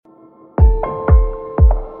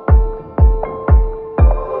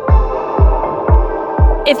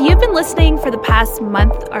If you've been listening for the past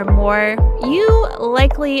month or more, you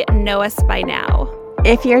likely know us by now.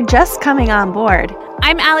 If you're just coming on board,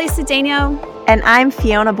 I'm Allie Cedeno. And I'm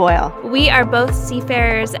Fiona Boyle. We are both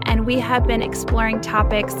seafarers, and we have been exploring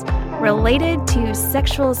topics related to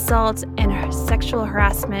sexual assault and sexual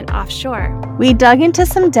harassment offshore. We dug into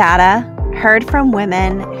some data, heard from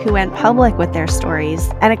women who went public with their stories,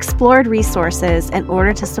 and explored resources in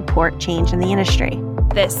order to support change in the industry.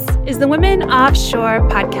 This is the Women Offshore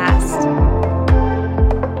Podcast.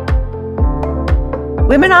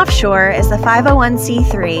 Women Offshore is a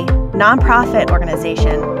 501c3 nonprofit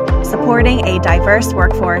organization supporting a diverse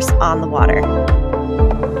workforce on the water.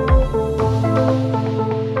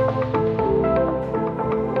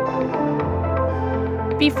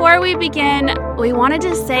 Before we begin, we wanted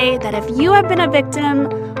to say that if you have been a victim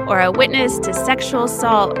or a witness to sexual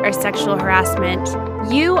assault or sexual harassment,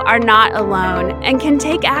 you are not alone and can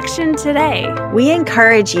take action today. We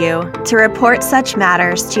encourage you to report such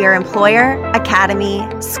matters to your employer, academy,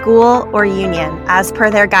 school, or union as per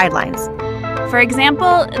their guidelines. For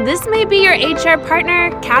example, this may be your HR partner,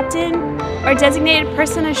 captain, or designated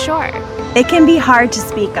person ashore. It can be hard to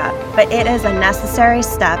speak up, but it is a necessary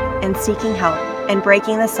step in seeking help and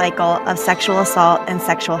breaking the cycle of sexual assault and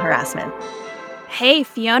sexual harassment. Hey,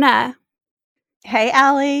 Fiona. Hey,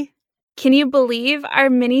 Allie. Can you believe our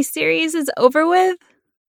mini-series is over with?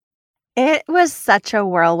 It was such a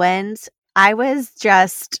whirlwind. I was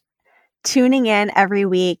just tuning in every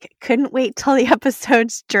week. Couldn't wait till the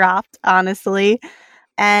episodes dropped, honestly.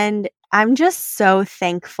 And I'm just so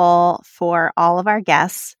thankful for all of our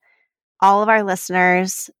guests, all of our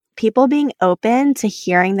listeners, people being open to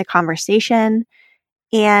hearing the conversation.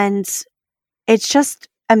 And it's just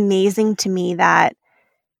amazing to me that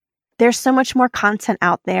there's so much more content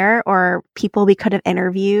out there or people we could have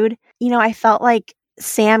interviewed. You know, I felt like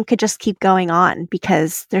Sam could just keep going on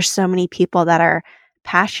because there's so many people that are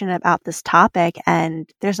passionate about this topic and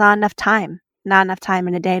there's not enough time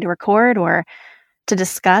in a day to record or to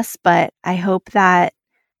discuss. But I hope that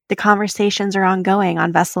the conversations are ongoing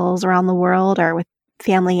on vessels around the world or with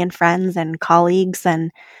family and friends and colleagues, and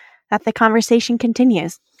that the conversation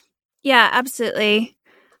continues. Yeah, absolutely.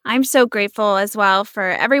 I'm so grateful as well for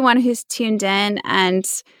everyone who's tuned in, and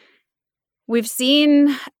we've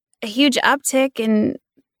seen a huge uptick in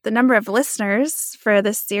the number of listeners for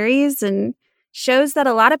this series, and shows that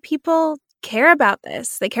a lot of people care about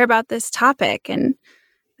this. They care about this topic, and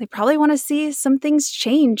they probably want to see some things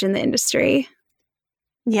change in the industry.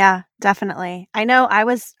 Yeah, definitely. I know I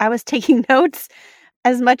was taking notes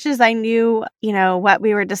as much as I knew, what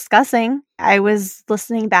we were discussing. I was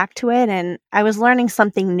listening back to it and I was learning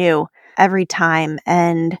something new every time.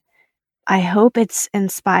 And I hope it's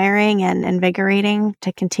inspiring and invigorating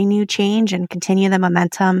to continue change and continue the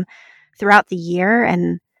momentum throughout the year.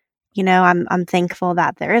 And, I'm thankful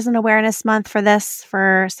that there is an awareness month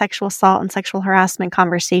for sexual assault and sexual harassment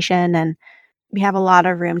conversation. And we have a lot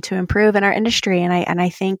of room to improve in our industry. And I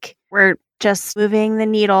think we're just moving the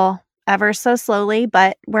needle ever so slowly,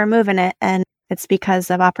 but we're moving it. And it's because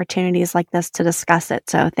of opportunities like this to discuss it.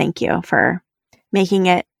 So thank you for making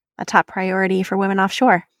it a top priority for Women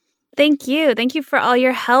Offshore. Thank you. Thank you for all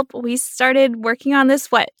your help. We started working on this,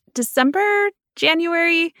 December,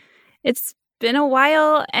 January? It's been a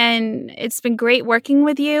while, and it's been great working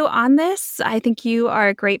with you on this. I think you are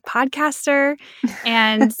a great podcaster,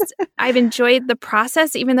 and I've enjoyed the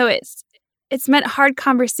process, even though it's meant hard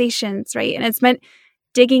conversations, right? And it's meant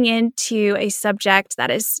digging into a subject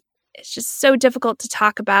that it's just so difficult to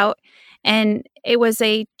talk about. And it was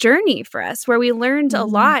a journey for us where we learned a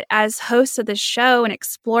lot as hosts of the show and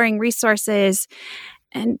exploring resources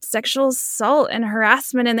and sexual assault and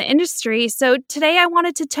harassment in the industry. So today I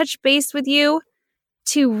wanted to touch base with you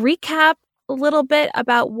to recap a little bit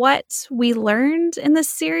about what we learned in this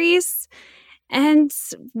series. And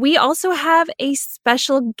we also have a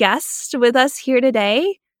special guest with us here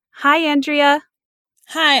today. Hi, Andrea.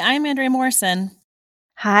 Hi, I'm Andrea Morrison.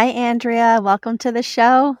 Hi, Andrea. Welcome to the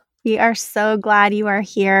show. We are so glad you are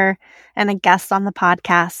here and a guest on the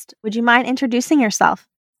podcast. Would you mind introducing yourself?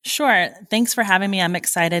 Sure. Thanks for having me. I'm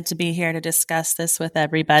excited to be here to discuss this with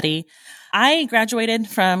everybody. I graduated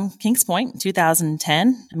from Kings Point in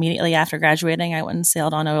 2010. Immediately after graduating, I went and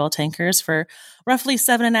sailed on oil tankers for roughly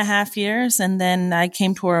 7.5 years. And then I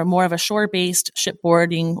came to more of a shore-based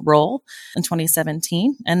shipboarding role in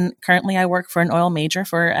 2017. And currently I work for an oil major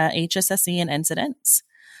for HSSE and Incidents.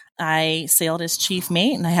 I sailed as chief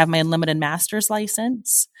mate and I have my unlimited master's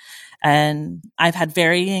license. And I've had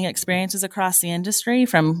varying experiences across the industry,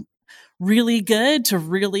 from really good to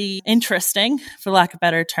really interesting, for lack of a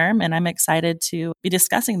better term. And I'm excited to be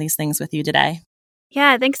discussing these things with you today.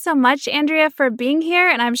 Yeah, thanks so much, Andrea, for being here.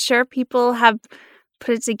 And I'm sure people have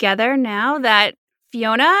put it together now that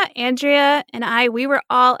Fiona, Andrea, and we were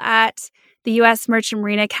all at the U.S. Merchant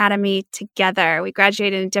Marine Academy together. We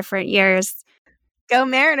graduated in different years. Go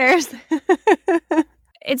Mariners!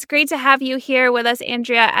 It's great to have you here with us,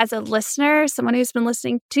 Andrea, as a listener, someone who's been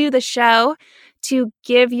listening to the show, to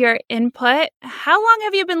give your input. How long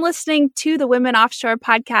have you been listening to the Women Offshore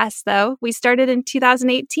podcast, though? We started in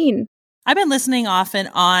 2018. I've been listening off and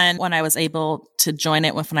on when I was able to join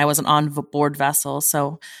it when I was an on-board vessel.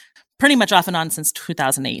 So pretty much off and on since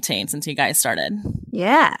 2018, since you guys started.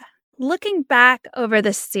 Yeah. Looking back over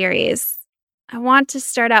this series, I want to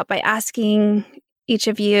start out by asking each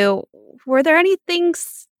of you, were there any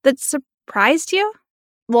things that surprised you?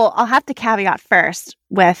 Well, I'll have to caveat first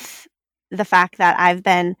with the fact that I've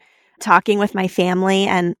been talking with my family,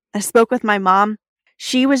 and I spoke with my mom.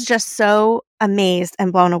 She was just so amazed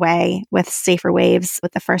and blown away with Safer Waves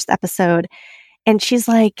with the first episode. And she's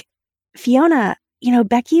like, Fiona,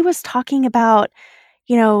 Becky was talking about,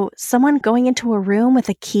 someone going into a room with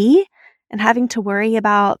a key and having to worry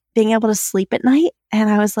about being able to sleep at night. And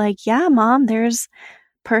I was like, yeah, Mom, there's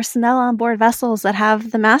personnel on board vessels that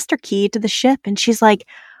have the master key to the ship. And she's like,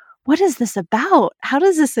 what is this about? How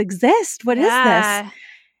does this exist? What is this?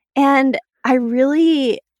 And I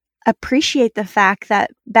really appreciate the fact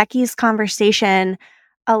that Becky's conversation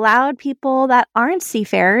allowed people that aren't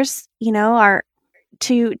seafarers, are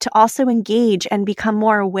to also engage and become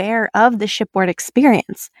more aware of the shipboard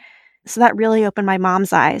experience. So that really opened my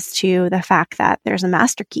mom's eyes to the fact that there's a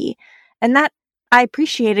master key. And that I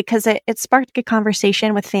appreciated because it sparked a good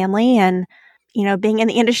conversation with family. And, being in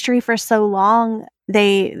the industry for so long,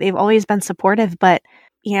 they've always been supportive, but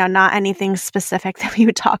not anything specific that we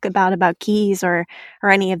would talk about keys or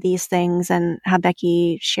any of these things. And how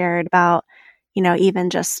Becky shared about, even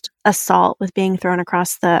just assault with being thrown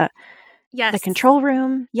across the control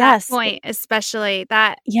room. Yes. That point, especially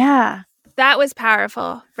that. Yeah. That was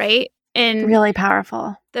powerful, right? And really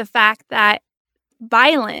powerful. The fact that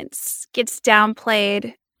violence gets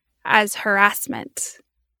downplayed as harassment.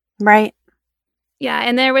 Right. Yeah.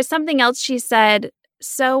 And there was something else she said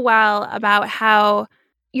so well about how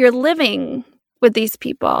you're living with these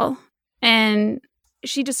people. And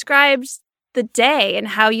she describes the day and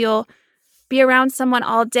how you'll be around someone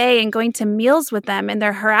all day and going to meals with them, and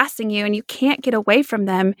they're harassing you and you can't get away from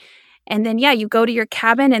them. And then, you go to your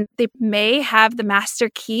cabin and they may have the master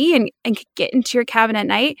key and get into your cabin at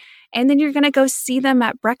night. And then you're going to go see them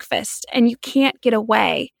at breakfast and you can't get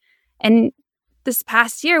away. And this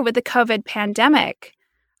past year with the COVID pandemic,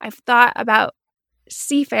 I've thought about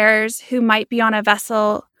seafarers who might be on a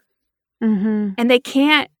vessel and they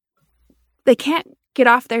can't get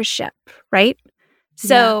off their ship, right?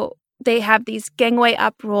 So they have these gangway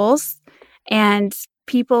up rules, and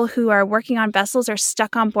people who are working on vessels are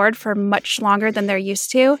stuck on board for much longer than they're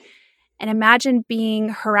used to. And imagine being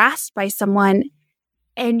harassed by someone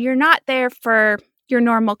and you're not there for your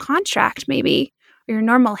normal contract, maybe, or your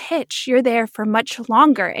normal hitch. You're there for much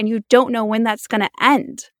longer and you don't know when that's going to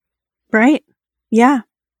end. Right. Yeah.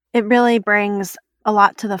 It really brings a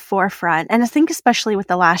lot to the forefront. And I think especially with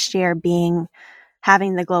the last year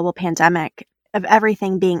having the global pandemic, of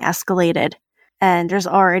everything being escalated. And there's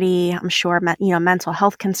already, I'm sure, mental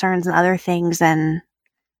health concerns and other things. And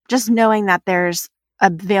just knowing that there's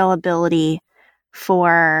availability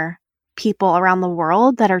for people around the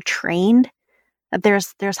world that are trained, that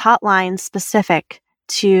there's hotlines specific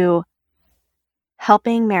to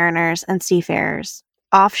helping mariners and seafarers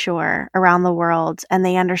offshore around the world, and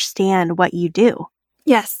they understand what you do.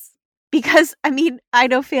 Yes. Because, I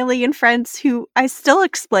know family and friends who I still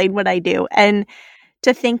explain what I do. And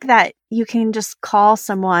to think that you can just call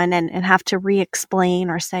someone and have to re-explain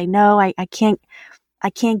or say, no, I can't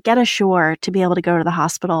get ashore to be able to go to the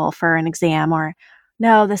hospital for an exam, or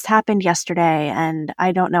no, this happened yesterday and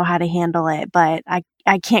I don't know how to handle it, but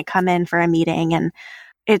I can't come in for a meeting. And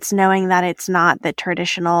it's knowing that it's not the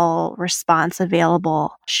traditional response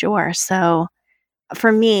available. Sure. So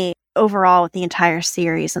for me, overall, with the entire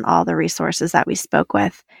series and all the resources that we spoke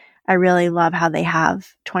with, I really love how they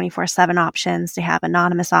have 24/7 options. They have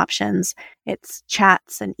anonymous options. It's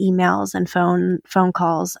chats and emails and phone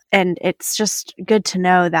calls. And it's just good to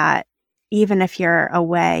know that even if you're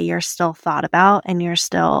away, you're still thought about, and there's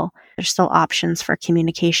still options for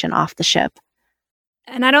communication off the ship.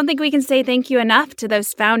 And I don't think we can say thank you enough to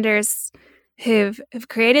those founders who've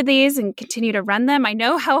created these and continue to run them. I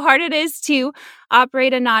know how hard it is to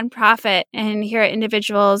operate a nonprofit, and here at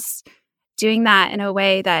Individuals doing that in a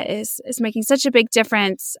way that is making such a big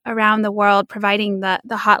difference around the world, providing the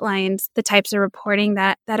hotlines, the types of reporting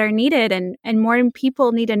that are needed, and more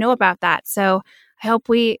people need to know about that. So I hope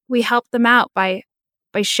we help them out by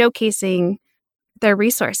showcasing their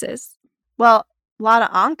resources. Well, a lot of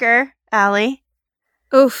Anchor, Allie.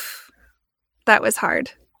 Oof, that was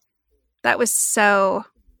hard. That was so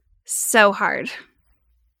hard.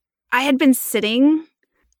 I had been sitting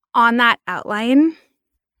on that outline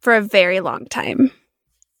for a very long time.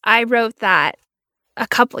 I wrote that a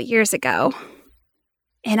couple years ago,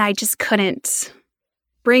 and I just couldn't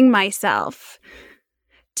bring myself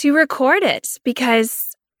to record it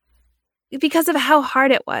because of how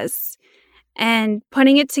hard it was. And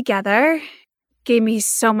putting it together gave me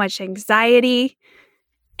so much anxiety,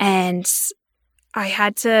 and I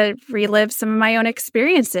had to relive some of my own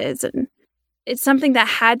experiences. And it's something that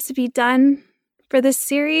had to be done for this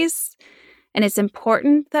series. And it's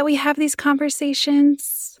important that we have these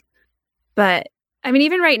conversations. But I mean,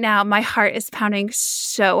 even right now, my heart is pounding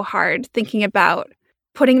so hard thinking about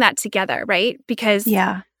putting that together, right? Because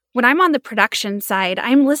when I'm on the production side,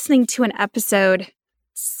 I'm listening to an episode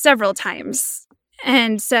several times.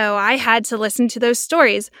 And so I had to listen to those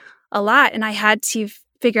stories a lot, and I had to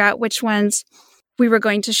figure out which ones we were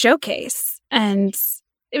going to showcase. And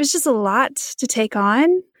it was just a lot to take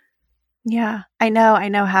on. Yeah, I know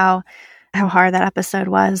how hard that episode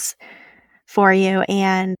was for you.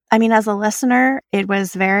 And I mean, as a listener, it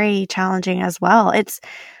was very challenging as well.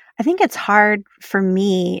 I think it's hard for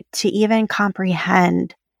me to even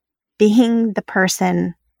comprehend being the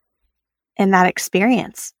person in that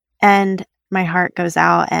experience. And my heart goes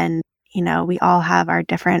out, and, we all have our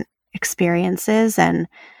different experiences. And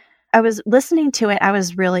I was listening to it. I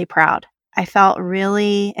was really proud. I felt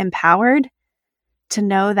really empowered to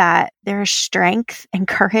know that there's strength and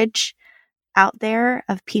courage out there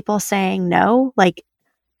of people saying no. Like,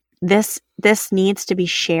 this needs to be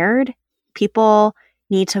shared. People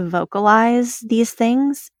need to vocalize these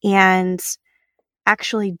things, and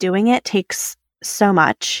actually doing it takes so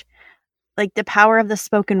much. Like, the power of the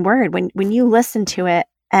spoken word, when you listen to it,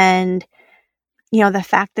 and the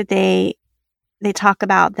fact that they talk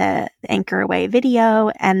about the Anchor Away video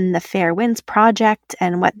and the Fair Winds project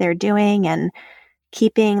and what they're doing and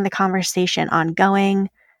keeping the conversation ongoing.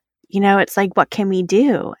 It's like, what can we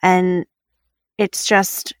do? And it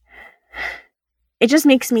just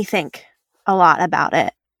makes me think a lot about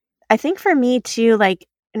it. I think for me too, like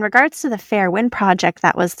in regards to the Fair Wind project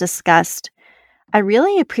that was discussed, I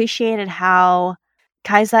really appreciated how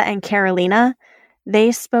Kaisa and Carolina,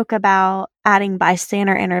 they spoke about adding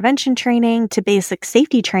bystander intervention training to basic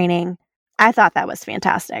safety training. I thought that was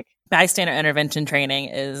fantastic. Bystander intervention training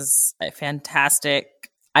is a fantastic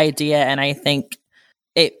idea, and I think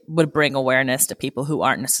it would bring awareness to people who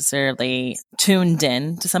aren't necessarily tuned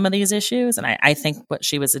in to some of these issues. And I think what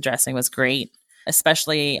she was addressing was great.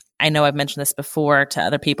 Especially, I know I've mentioned this before to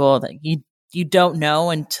other people, that you don't know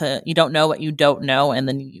until you don't know what you don't know, and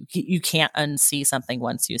then you can't unsee something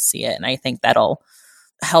once you see it. And I think that'll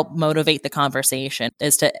help motivate the conversation,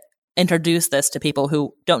 is to introduce this to people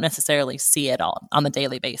who don't necessarily see it all on the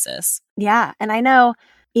daily basis. Yeah. And I know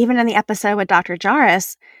even in the episode with Dr.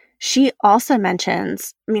 Jairus, she also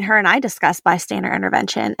mentions, her and I discussed bystander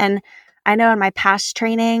intervention. And I know in my past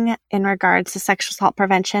training in regards to sexual assault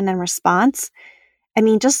prevention and response,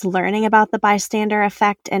 just learning about the bystander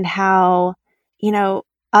effect and how,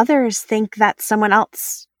 others think that someone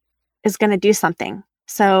else is going to do something.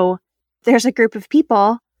 So there's a group of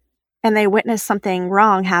people and they witness something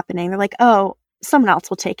wrong happening. They're like, oh, someone else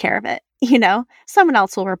will take care of it. Someone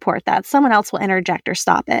else will report that. Someone else will interject or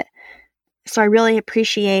stop it. So I really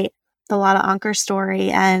appreciate the Lada Anchor story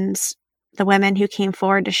and the women who came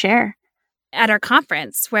forward to share. At our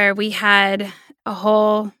conference, where we had a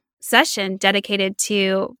whole session dedicated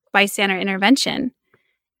to bystander intervention.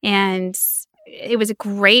 And it was a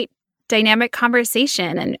great dynamic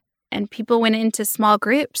conversation. And people went into small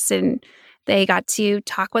groups, and they got to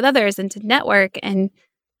talk with others and to network and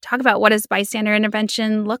talk about, what does bystander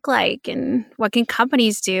intervention look like, and what can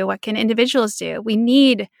companies do? What can individuals do? We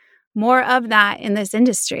need more of that in this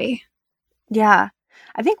industry. Yeah.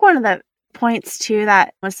 I think one of the points too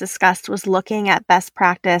that was discussed was looking at best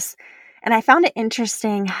practice. And I found it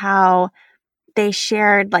interesting how they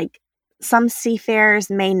shared, like, some seafarers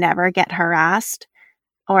may never get harassed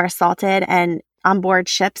or assaulted and on board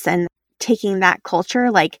ships, and taking that culture,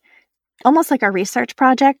 like almost like a research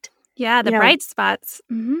project. Yeah, the bright spots.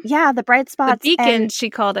 Mm-hmm. Yeah, the bright spots. The beacons, she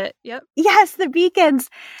called it. Yep. Yes, the beacons.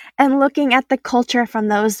 And looking at the culture from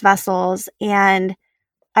those vessels and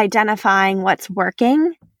identifying what's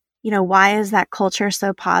working why is that culture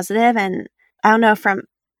so positive? And I don't know, from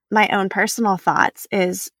my own personal thoughts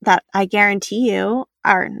is that I guarantee you,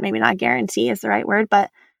 or maybe not guarantee is the right word, but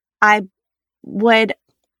I would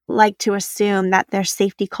like to assume that there's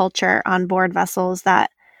safety culture on board vessels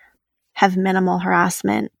that have minimal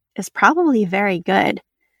harassment is probably very good.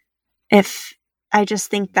 If I just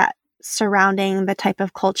think that surrounding the type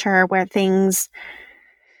of culture where there's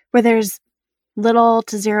little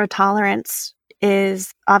to zero tolerance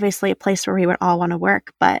is obviously a place where we would all want to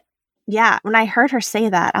work. But yeah, when I heard her say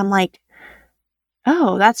that, I'm like,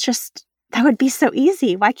 oh, that would be so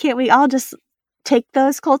easy. Why can't we all just take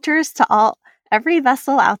those cultures to every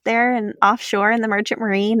vessel out there and offshore in the merchant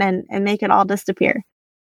marine and make it all disappear?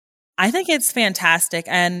 I think it's fantastic.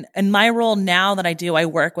 And in my role now that I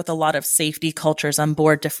work with a lot of safety cultures on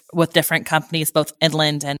board with different companies, both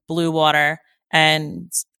inland and blue water.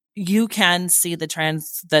 And you can see the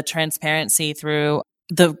transparency through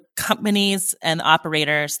the companies and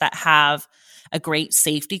operators that have a great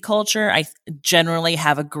safety culture. I generally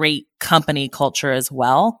have a great company culture as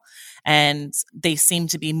well. And they seem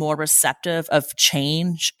to be more receptive of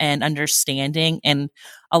change and understanding. And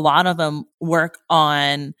a lot of them work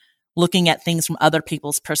on looking at things from other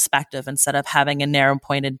people's perspective instead of having a narrow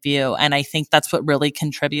pointed view. And I think that's what really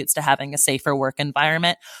contributes to having a safer work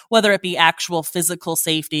environment, whether it be actual physical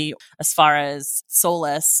safety as far as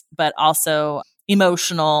SOLAS, but also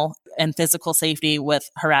emotional and physical safety with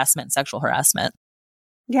harassment, sexual harassment.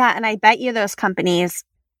 Yeah. And I bet you those companies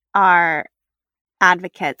are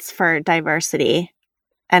advocates for diversity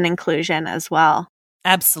and inclusion as well.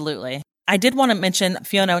 Absolutely. I did want to mention,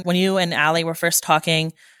 Fiona, when you and Allie were first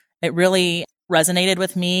talking, it really resonated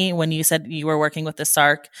with me when you said you were working with the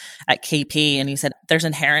SARC at KP and you said there's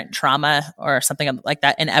inherent trauma or something like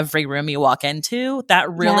that in every room you walk into.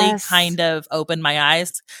 That really kind of opened my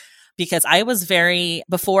eyes because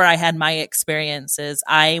before I had my experiences,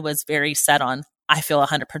 I was very set on, I feel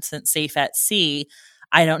 100% safe at sea.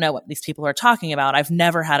 I don't know what these people are talking about. I've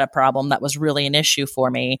never had a problem that was really an issue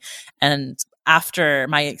for me. And after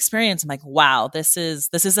my experience, I'm like, wow, this is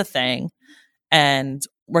a thing. And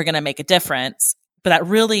we're going to make a difference. But that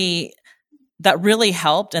really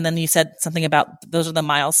helped. And then you said something about those are the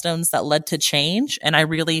milestones that led to change. And I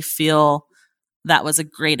really feel that was a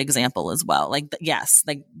great example as well. Like, yes,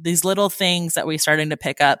 like these little things that we're starting to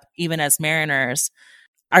pick up, even as mariners,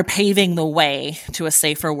 are paving the way to a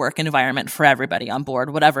safer work environment for everybody on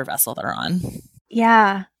board, whatever vessel they're on.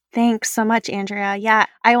 Yeah. Thanks so much, Andrea. Yeah.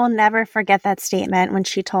 I will never forget that statement when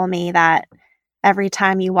she told me that every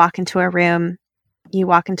time you walk into a room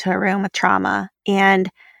with trauma. And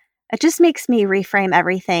it just makes me reframe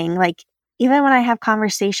everything. Like, even when I have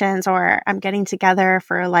conversations or I'm getting together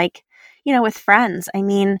for with friends, I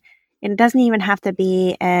mean, it doesn't even have to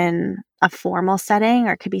be in a formal setting,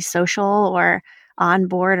 or it could be social or on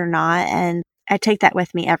board or not. And I take that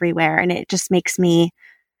with me everywhere. And it just makes me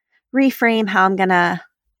reframe how I'm going to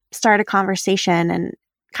start a conversation and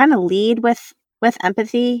kind of lead with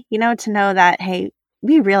empathy, to know that, hey,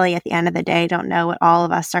 we really, at the end of the day, don't know what all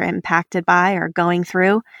of us are impacted by or going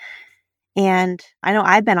through. And I know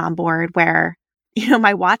I've been on board where,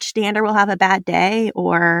 my watchstander will have a bad day,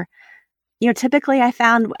 or, typically I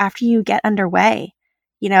found after you get underway,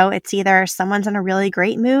 it's either someone's in a really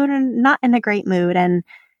great mood or not in a great mood. And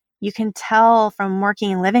you can tell from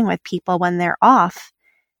working and living with people when they're off.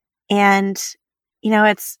 And,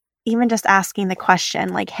 it's even just asking the question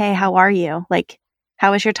like, hey, how are you? Like,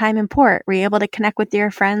 how was your time in port? Were you able to connect with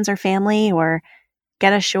your friends or family, or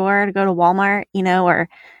get ashore to go to Walmart, or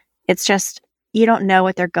it's just, you don't know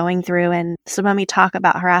what they're going through. And so when we talk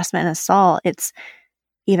about harassment and assault, it's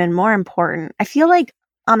even more important. I feel like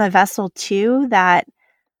on a vessel too, that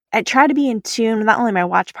I try to be in tune with not only my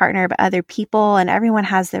watch partner, but other people, and everyone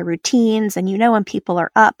has their routines, and when people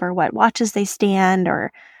are up or what watches they stand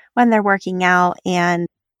or when they're working out. And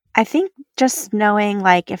I think just knowing,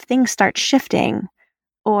 like, if things start shifting,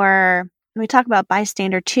 or when we talk about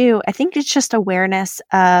bystander too, I think it's just awareness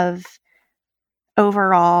of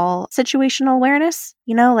overall situational awareness,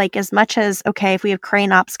 like, as much as, okay, if we have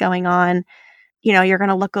crane ops going on, you're going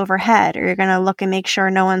to look overhead, or you're going to look and make sure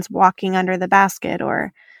no one's walking under the basket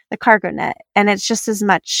or the cargo net. And it's just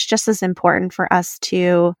as important for us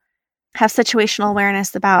to have situational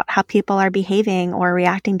awareness about how people are behaving or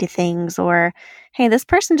reacting to things, or, hey, this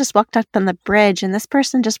person just walked up on the bridge and this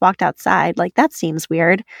person just walked outside. Like, that seems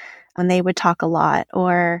weird. And they would talk a lot.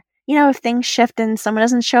 Or, if things shift and someone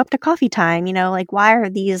doesn't show up to coffee time, like, why are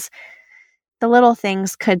the little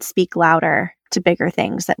things could speak louder to bigger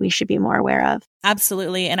things that we should be more aware of.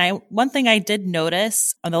 Absolutely. And one thing I did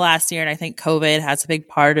notice in the last year, and I think COVID has a big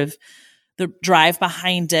part of the drive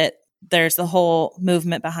behind it. There's the whole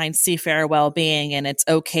movement behind seafarer well-being, and it's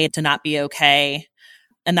okay to not be okay.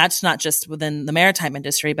 And that's not just within the maritime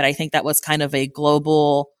industry, but I think that was kind of a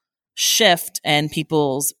global shift in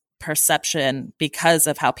people's perception because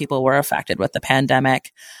of how people were affected with the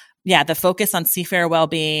pandemic. Yeah, the focus on seafarer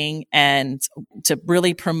well-being and to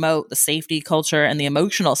really promote the safety culture and the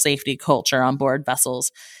emotional safety culture on board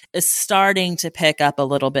vessels is starting to pick up a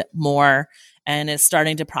little bit more and is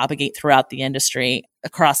starting to propagate throughout the industry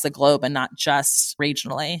across the globe and not just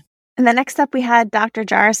regionally. And the next up, we had Dr.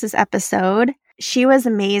 Jarris's episode. She was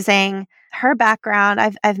amazing. Her background,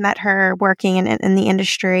 I've met her working in the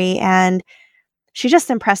industry, and she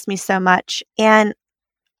just impressed me so much. And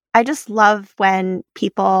I just love when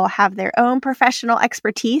people have their own professional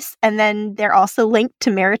expertise and then they're also linked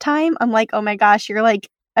to maritime. I'm like, oh my gosh, you're like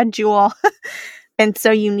a jewel and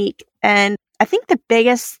so unique. And I think one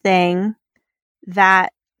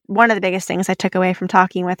of the biggest things I took away from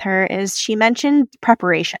talking with her is she mentioned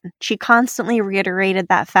preparation. She constantly reiterated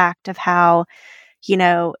that fact of how,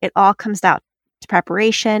 it all comes down to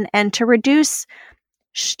preparation, and to reduce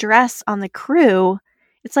stress on the crew.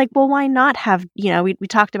 It's like, well, why not have, we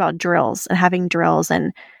talked about drills and having drills.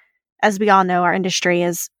 And as we all know, our industry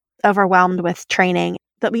is overwhelmed with training.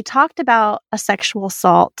 But we talked about a sexual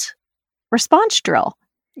assault response drill.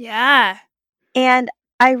 Yeah. And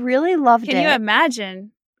I really loved it. Can you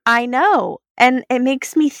imagine? I know. And it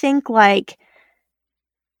makes me think like,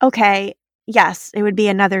 okay, yes, it would be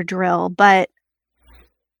another drill, but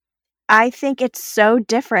I think it's so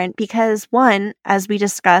different because one, as we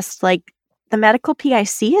discussed, like the medical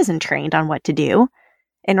PIC isn't trained on what to do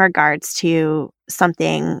in regards to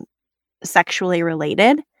something sexually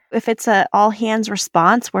related. If it's a all hands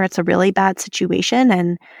response where it's a really bad situation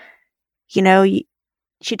and,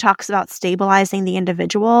 she talks about stabilizing the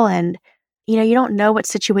individual and, you don't know what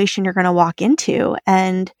situation you're going to walk into.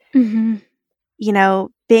 And,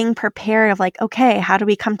 being prepared of like, okay, how do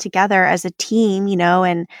we come together as a team,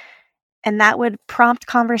 and that would prompt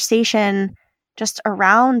conversation just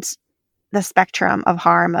around the spectrum of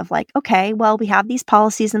harm of like, okay, well, we have these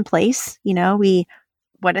policies in place,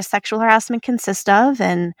 what does sexual harassment consist of?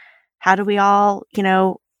 And how do we all,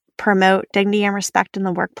 promote dignity and respect in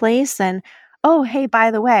the workplace? And, oh, hey,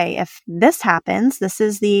 by the way, if this happens, this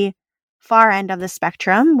is the far end of the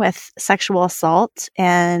spectrum with sexual assault,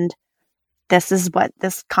 and this is what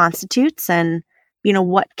this constitutes. And,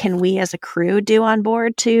 what can we as a crew do on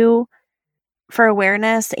board for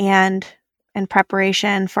awareness and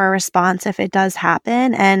preparation for a response if it does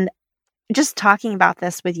happen. And just talking about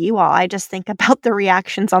this with you all, I just think about the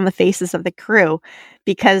reactions on the faces of the crew,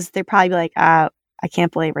 because they're probably like, I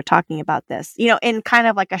can't believe we're talking about this, in kind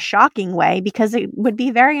of like a shocking way, because it would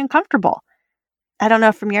be very uncomfortable. I don't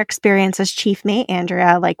know, from your experience as chief mate,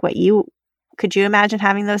 Andrea, like could you imagine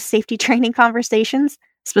having those safety training conversations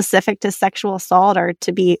specific to sexual assault or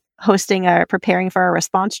to be hosting or preparing for a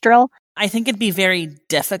response drill? I think it'd be very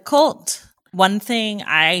difficult. One thing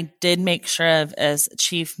I did make sure of as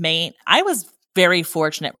chief mate, I was very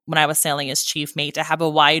fortunate when I was sailing as chief mate to have a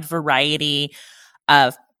wide variety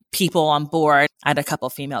of people on board. I had a couple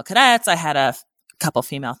female cadets. I had a couple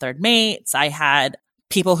female third mates. I had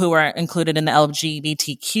people who were included in the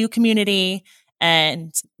LGBTQ community.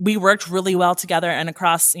 And we worked really well together and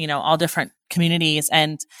across, all different communities.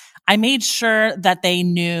 And I made sure that they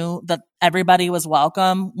knew that everybody was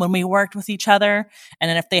welcome when we worked with each other. And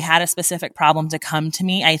then if they had a specific problem to come to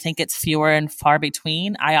me, I think it's fewer and far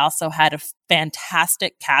between. I also had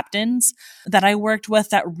fantastic captains that I worked with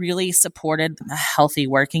that really supported a healthy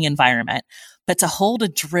working environment. But to hold a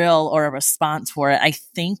drill or a response for it, I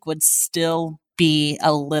think would still be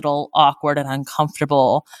a little awkward and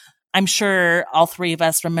uncomfortable. I'm sure all three of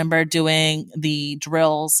us remember doing the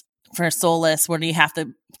drills for Solace where you have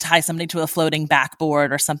to tie somebody to a floating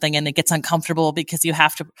backboard or something, and it gets uncomfortable because you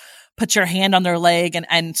have to put your hand on their leg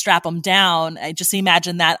and strap them down. I just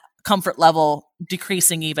imagine that comfort level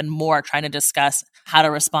decreasing even more trying to discuss how to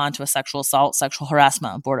respond to a sexual assault, sexual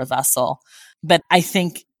harassment on board a vessel. But I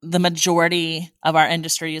think the majority of our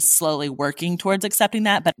industry is slowly working towards accepting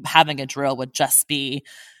that, but having a drill would just be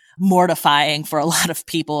mortifying for a lot of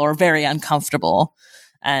people or very uncomfortable.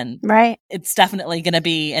 And right. It's definitely going to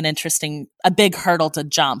be a big hurdle to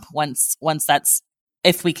jump once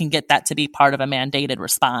if we can get that to be part of a mandated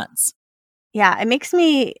response. Yeah, it makes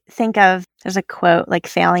me think of, there's a quote, like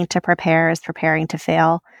failing to prepare is preparing to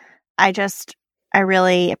fail. I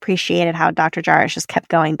really appreciated how Dr. Jarris just kept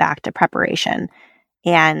going back to preparation.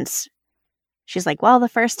 And she's like, well, the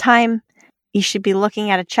first time you should be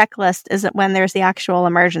looking at a checklist isn't when there's the actual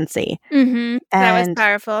emergency. Mm-hmm. That was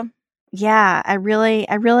powerful. Yeah, I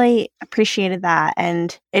really appreciated that.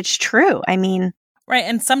 And it's true. I mean, right.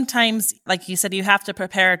 And sometimes, like you said, you have to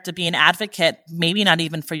prepare to be an advocate, maybe not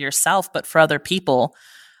even for yourself, but for other people.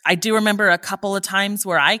 I do remember a couple of times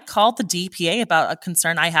where I called the DPA about a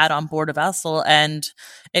concern I had on board a vessel, and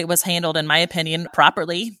it was handled, in my opinion,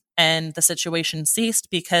 properly. And the situation ceased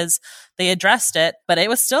because they addressed it, but it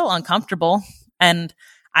was still uncomfortable. And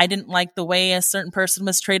I didn't like the way a certain person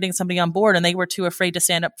was treating somebody on board, and they were too afraid to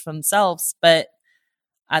stand up for themselves. But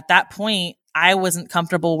at that point, I wasn't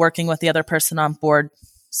comfortable working with the other person on board.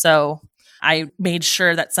 So I made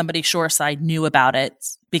sure that somebody shoreside knew about it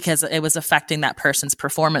because it was affecting that person's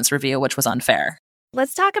performance review, which was unfair.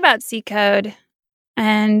 Let's talk about Sea Code.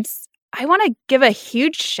 And I want to give a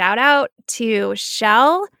huge shout out to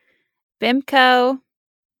Shell, BIMCO,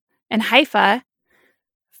 and Haifa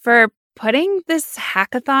for putting this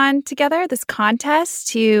hackathon together, this contest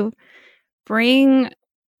to bring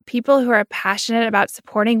people who are passionate about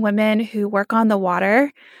supporting women who work on the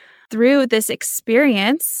water through this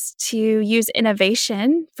experience to use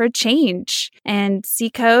innovation for change. And Sea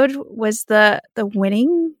Code was the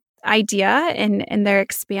winning idea, and they're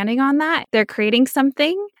expanding on that. They're creating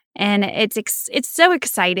something, and it's so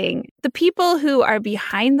exciting. The people who are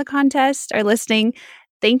behind the contest are listening.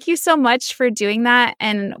 Thank you so much for doing that.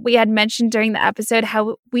 And we had mentioned during the episode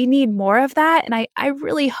how we need more of that. And I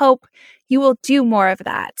really hope you will do more of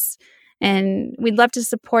that. And we'd love to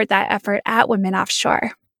support that effort at Women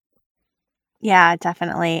Offshore. Yeah,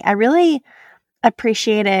 definitely. I really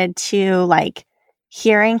appreciated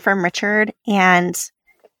hearing from Richard and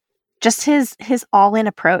just his all-in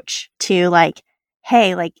approach to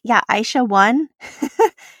hey, yeah, Aisha won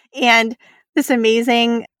and this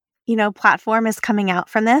amazing, platform is coming out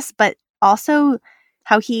from this, but also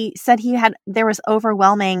how he said there was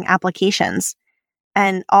overwhelming applications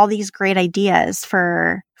and all these great ideas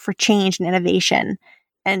for change and innovation.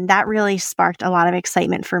 And that really sparked a lot of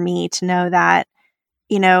excitement for me to know that,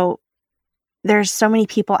 there's so many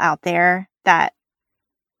people out there that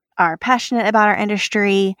are passionate about our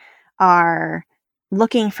industry, are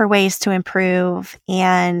looking for ways to improve.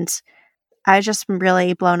 And I was just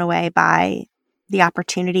really blown away by the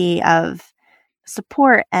opportunity of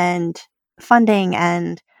support and funding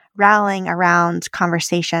and rallying around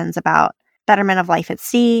conversations about betterment of life at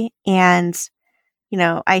sea. And,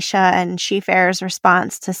 Aisha and Seafarer's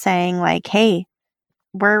response to saying hey,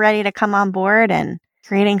 we're ready to come on board and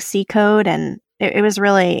creating Sea Code. And it was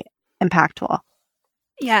really impactful.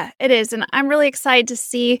 Yeah, it is. And I'm really excited to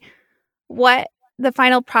see what the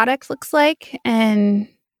final product looks like. And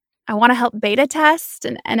I want to help beta test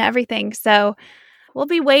and everything. So we'll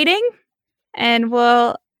be waiting, and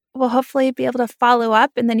we'll hopefully be able to follow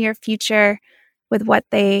up in the near future with what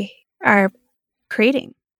they are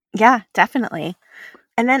creating. Yeah, definitely.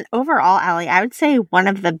 And then overall, Allie, I would say one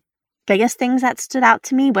of the biggest things that stood out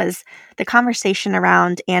to me was the conversation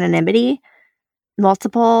around anonymity.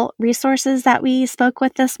 Multiple resources that we spoke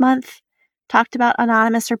with this month talked about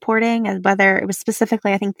anonymous reporting, and whether it was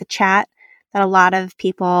specifically, I think, the chat that a lot of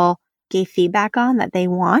people gave feedback on that they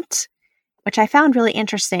want, which I found really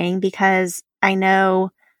interesting because I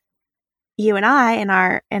know you and I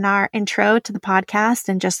in our intro to the podcast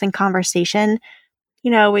and just in conversation,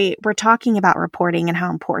 we're talking about reporting and how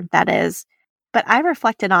important that is. But I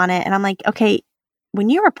reflected on it and I'm like, okay, when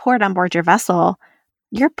you report on board your vessel,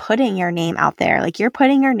 you're putting your name out there. You're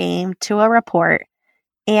putting your name to a report.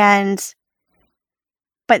 But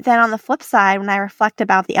then on the flip side, when I reflect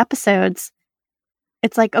about the episodes,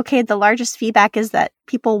 it's okay, the largest feedback is that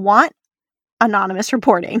people want anonymous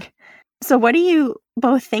reporting. So what do you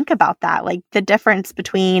both think about that? The difference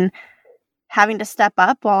between having to step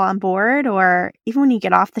up while on board, or even when you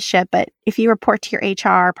get off the ship, but if you report to your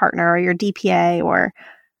HR partner or your DPA or,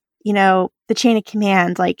 the chain of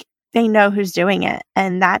command, they know who's doing it.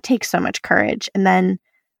 And that takes so much courage. And then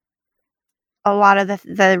a lot of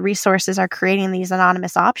the resources are creating these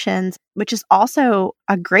anonymous options, which is also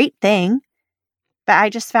a great thing. But I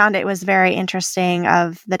just found it was very interesting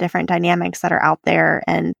of the different dynamics that are out there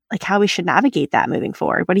and how we should navigate that moving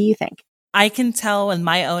forward. What do you think? I can tell in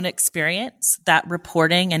my own experience that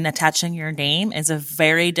reporting and attaching your name is a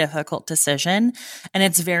very difficult decision. And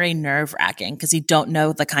it's very nerve-wracking because you don't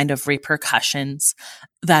know the kind of repercussions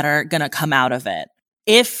that are going to come out of it.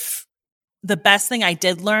 If the best thing I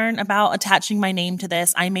did learn about attaching my name to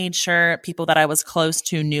this, I made sure people that I was close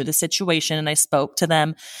to knew the situation, and I spoke to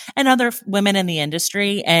them and other women in the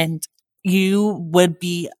industry. And you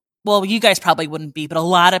guys probably wouldn't be, but a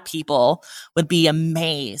lot of people would be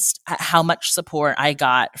amazed at how much support I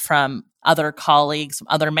got from other colleagues, from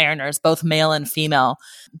other mariners, both male and female,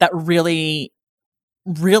 that really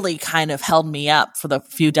really kind of held me up for the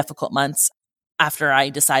few difficult months after I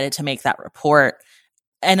decided to make that report.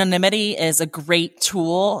 Anonymity is a great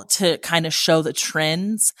tool to kind of show the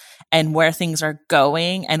trends and where things are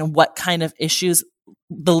going and what kind of issues,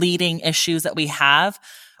 the leading issues that we have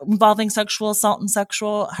involving sexual assault and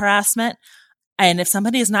sexual harassment. And if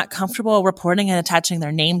somebody is not comfortable reporting and attaching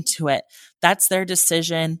their name to it, that's their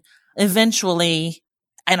decision. Eventually,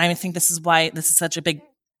 and I think this is why this is such a big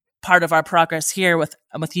part of our progress here with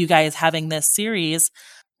you guys having this series,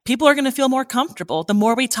 people are going to feel more comfortable. The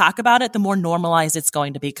more we talk about it, the more normalized it's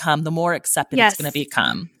going to become, the more accepted it's going to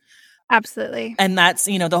become. Absolutely. And that's,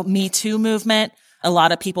 the Me Too movement. A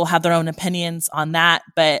lot of people have their own opinions on that.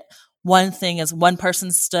 But one thing is one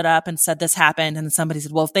person stood up and said this happened, and somebody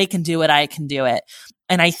said, well, if they can do it, I can do it.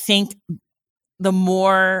 And I think the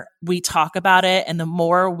more we talk about it and the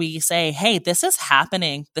more we say, hey, this is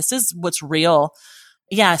happening, this is what's real.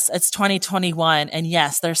 Yes, it's 2021. And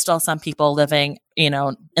yes, there's still some people living, in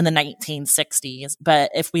the 1960s.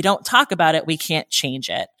 But if we don't talk about it, we can't change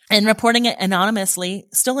it. And reporting it anonymously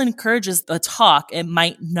still encourages the talk. It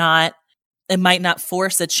might not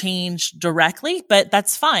force a change directly, but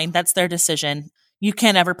that's fine. That's their decision. You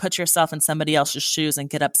can't ever put yourself in somebody else's shoes and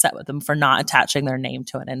get upset with them for not attaching their name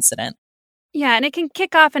to an incident. Yeah, and it can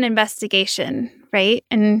kick off an investigation, right?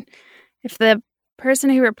 And if the person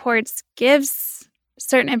who reports gives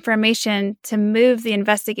certain information to move the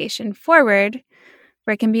investigation forward,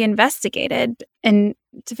 where it can be investigated and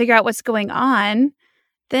to figure out what's going on,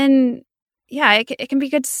 then yeah, it can be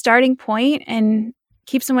a good starting point and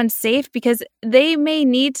keep someone safe, because they may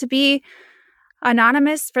need to be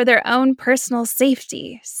anonymous for their own personal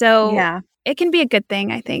safety. So yeah, it can be a good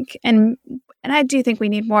thing, I think. And I do think we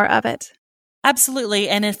need more of it. Absolutely.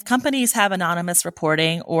 And if companies have anonymous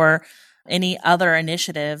reporting or any other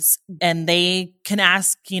initiatives, and they can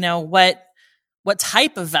ask, what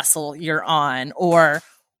type of vessel you're on, or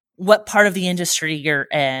what part of the industry you're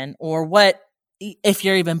in, or if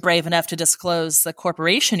you're even brave enough to disclose the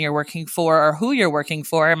corporation you're working for or who you're working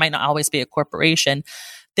for, it might not always be a corporation.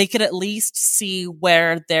 They could at least see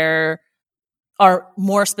where there are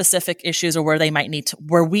more specific issues or where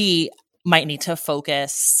we might need to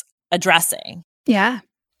focus addressing. Yeah.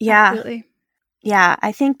 Yeah. Absolutely. Yeah.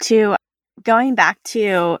 I think too, going back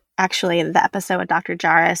to actually the episode with Dr.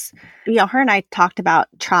 Jairus, her and I talked about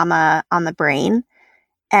trauma on the brain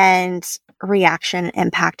and reaction and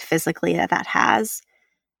impact physically that has.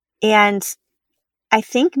 And I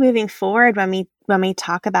think moving forward, when we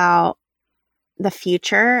talk about the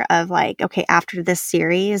future of okay, after this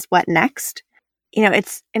series, what next?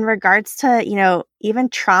 It's in regards to, even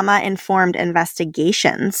trauma-informed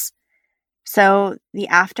investigations. So the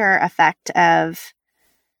after effect of,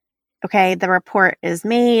 okay, the report is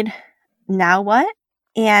made, now what?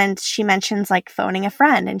 And she mentions phoning a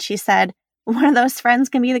friend, and she said one of those friends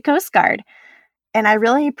can be the Coast Guard. And I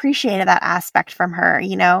really appreciated that aspect from her,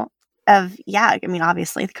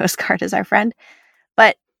 obviously the Coast Guard is our friend.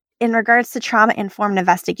 But in regards to trauma-informed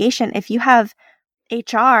investigation, if you have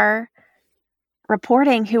HR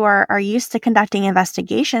reporting who are used to conducting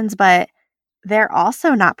investigations, but they're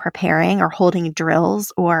also not preparing or holding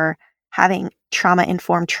drills or having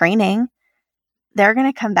trauma-informed training, they're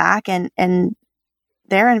going to come back and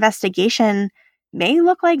their investigation may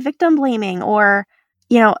look like victim blaming, or,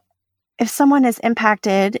 if someone is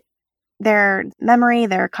impacted, their memory,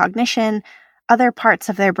 their cognition, other parts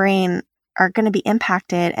of their brain are going to be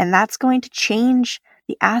impacted, and that's going to change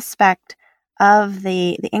the aspect of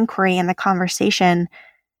the inquiry and the conversation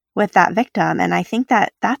with that victim. And I think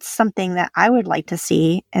that that's something that I would like to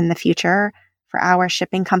see in the future for our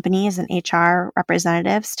shipping companies and HR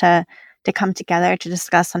representatives to come together to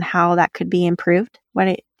discuss on how that could be improved. What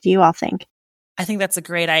do you all think? I think that's a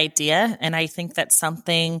great idea. And I think that's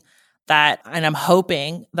something and I'm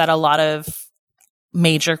hoping that a lot of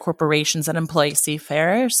major corporations and employee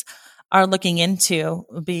seafarers are looking into,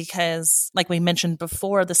 because like we mentioned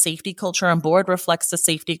before, the safety culture on board reflects the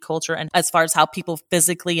safety culture and as far as how people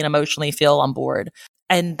physically and emotionally feel on board.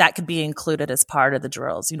 And that could be included as part of the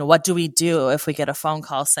drills. What do we do if we get a phone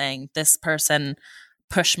call saying this person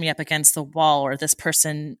pushed me up against the wall, or this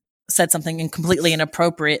person said something completely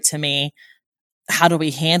inappropriate to me? How do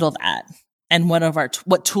we handle that? And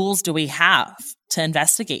what tools do we have to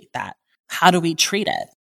investigate that? How do we treat it?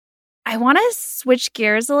 I want to switch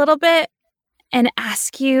gears a little bit and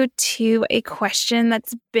ask you a question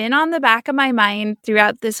that's been on the back of my mind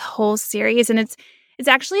throughout this whole series. And it's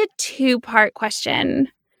actually a two-part question.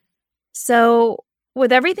 So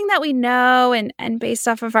with everything that we know and based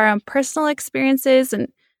off of our own personal experiences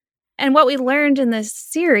and what we learned in this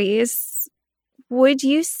series, would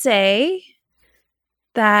you say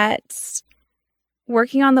that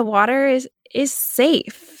working on the water is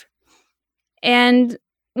safe. And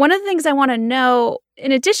one of the things I want to know,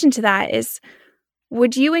 in addition to that, is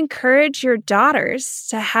would you encourage your daughters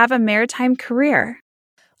to have a maritime career?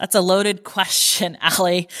 That's a loaded question,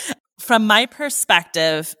 Allie. From my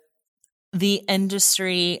perspective, the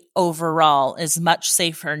industry overall is much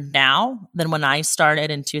safer now than when I started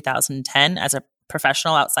in 2010 as a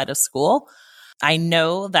professional outside of school. I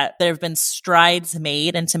know that there have been strides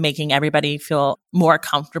made into making everybody feel more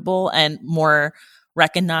comfortable and more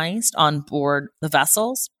recognized on board the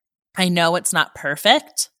vessels. I know it's not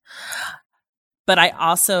perfect, but I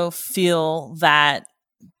also feel that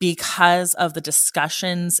because of the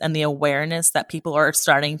discussions and the awareness that people are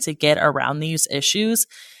starting to get around these issues,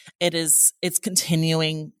 it's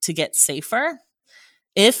continuing to get safer.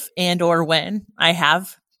 If and or when I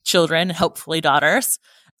have children, hopefully daughters,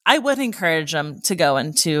 I would encourage them to go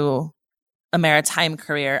into a maritime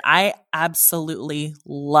career. I absolutely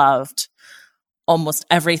loved almost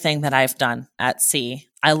everything that I've done at sea.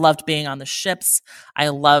 I loved being on the ships. I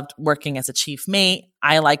loved working as a chief mate.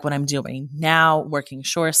 I like what I'm doing now, working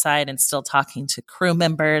shoreside and still talking to crew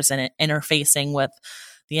members and interfacing with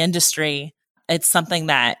the industry. It's something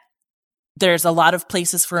that there's a lot of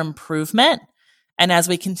places for improvement. And as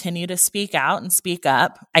we continue to speak out and speak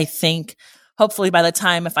up, I think hopefully by the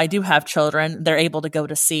time, if I do have children, they're able to go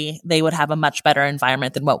to sea, they would have a much better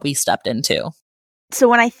environment than what we stepped into. So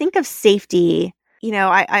when I think of safety,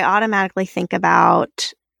 I automatically think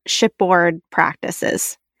about shipboard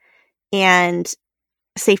practices and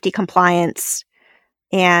safety compliance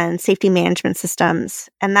and safety management systems.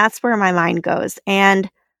 And that's where my mind goes. And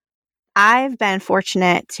I've been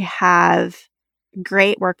fortunate to have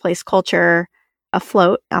great workplace culture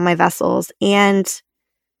afloat on my vessels. And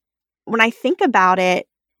when I think about it,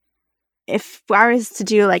 if I was to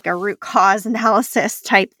do like a root cause analysis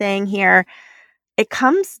type thing here, it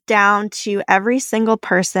comes down to every single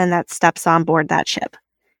person that steps on board that ship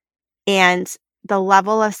and the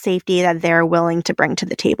level of safety that they're willing to bring to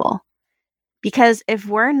the table. Because if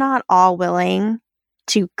we're not all willing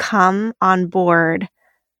to come on board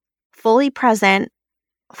fully present,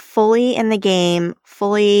 fully in the game,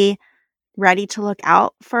 fully ready to look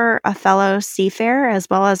out for a fellow seafarer as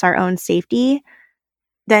well as our own safety,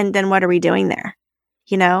 then what are we doing there?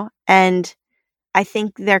 And I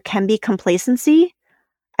think there can be complacency.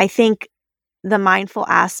 I think the mindful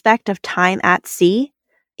aspect of time at sea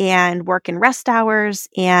and work and rest hours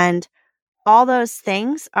and all those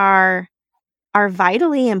things are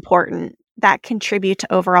vitally important that contribute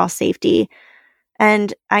to overall safety.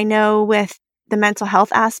 And I know with the mental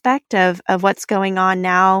health aspect of what's going on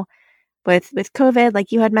now with COVID,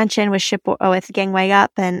 like you had mentioned with Gangway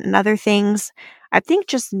Up and other things, I think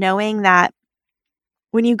just knowing that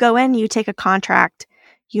when you go in, you take a contract,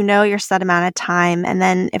 your set amount of time. And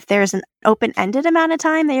then if there's an open-ended amount of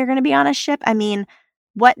time that you're going to be on a ship, I mean,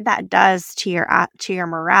 what that does to your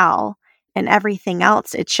morale and everything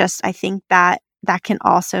else, it's just, I think that can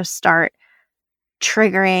also start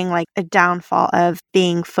triggering like a downfall of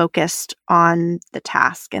being focused on the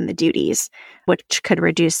task and the duties, which could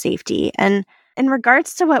reduce safety. And in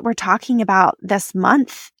regards to what we're talking about this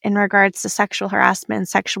month, in regards to sexual harassment and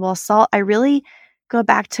sexual assault, I really go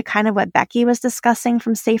back to kind of what Becky was discussing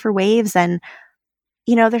from Safer Waves. And,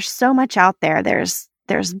 there's so much out there. There's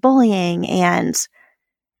bullying and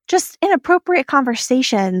just inappropriate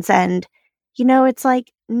conversations. And, it's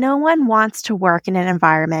like no one wants to work in an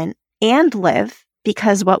environment and live,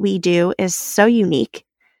 because what we do is so unique,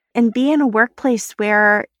 and be in a workplace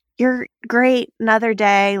where you're great another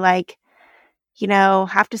day, like,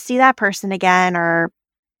 have to see that person again, or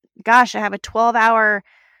gosh, I have a 12-hour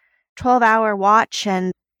watch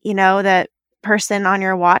and, that person on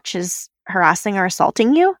your watch is harassing or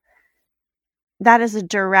assaulting you. That is a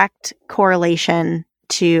direct correlation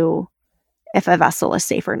to if a vessel is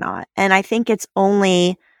safe or not. And I think it's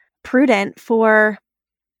only prudent for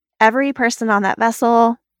every person on that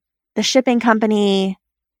vessel, the shipping company,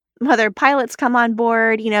 whether pilots come on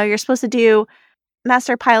board, you're supposed to do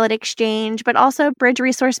master pilot exchange, but also bridge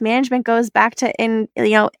resource management goes back to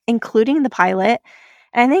including the pilot.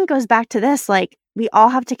 And I think it goes back to this, like we all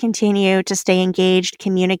have to continue to stay engaged,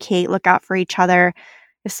 communicate, look out for each other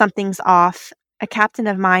if something's off. A captain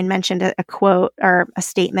of mine mentioned a quote or a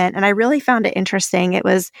statement, and I really found it interesting. It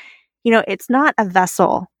was, it's not a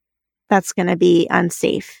vessel that's going to be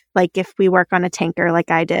unsafe. Like if we work on a tanker like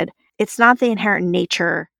I did, it's not the inherent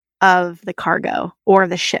nature of the cargo or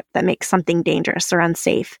the ship that makes something dangerous or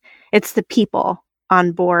unsafe. It's the people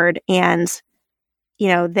on board and,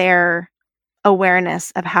 their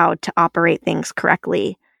awareness of how to operate things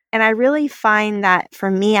correctly. And I really find that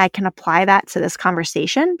for me, I can apply that to this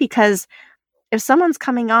conversation, because if someone's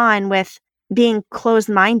coming on with being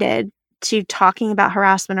closed-minded to talking about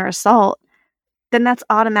harassment or assault, then that's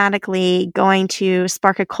automatically going to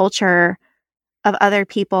spark a culture of other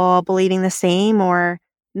people believing the same or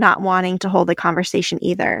not wanting to hold the conversation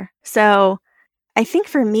either. So I think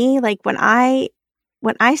for me, like when I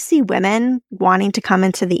see women wanting to come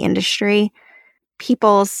into the industry,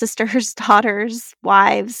 people's sisters, daughters,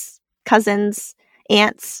 wives, cousins,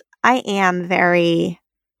 aunts, I am very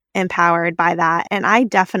empowered by that. And I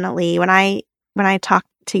definitely, when I talk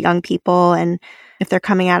to young people, and if they're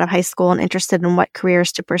coming out of high school and interested in what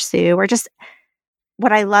careers to pursue, or just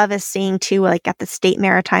what I love is seeing too, like at the state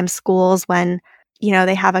maritime schools when,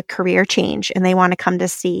 they have a career change and they want to come to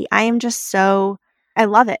sea. I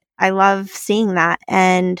love it. I love seeing that.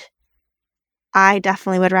 And I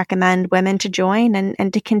definitely would recommend women to join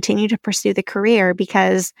and to continue to pursue the career,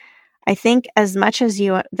 because I think as much as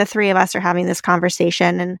the three of us are having this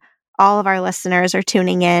conversation and all of our listeners are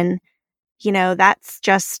tuning in, that's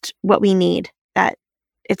just what we need. That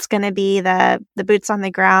it's going to be the boots on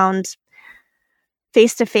the ground,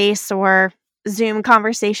 face-to-face or Zoom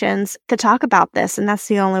conversations to talk about this. And that's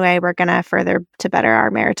the only way we're going to further to better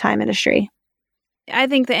our maritime industry. I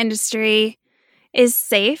think the industry is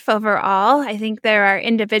safe overall. I think there are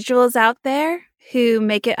individuals out there who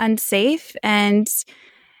make it unsafe. And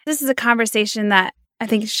this is a conversation that I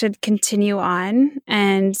think should continue on.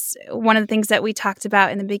 And one of the things that we talked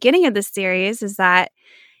about in the beginning of this series is that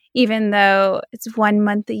even though it's 1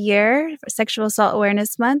 month a year, Sexual Assault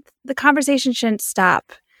Awareness Month, the conversation shouldn't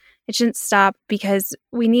stop. It shouldn't stop because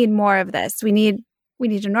we need more of this. We need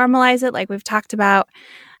to normalize it like we've talked about,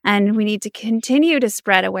 and we need to continue to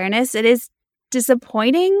spread awareness. It is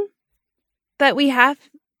disappointing that we have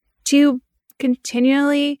to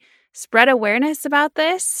continually spread awareness about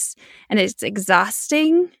this, and it's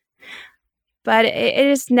exhausting, but it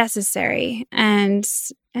is necessary. And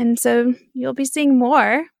so you'll be seeing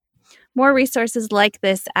more resources like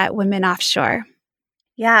this at Women Offshore.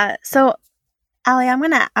 Yeah. So Allie, I'm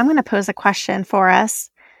gonna pose a question for us.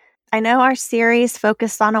 I know our series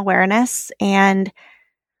focused on awareness, and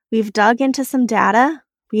we've dug into some data.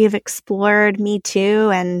 We've explored Me Too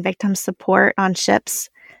and victim support on ships.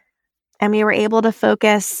 And we were able to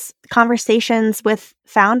focus conversations with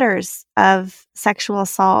founders of sexual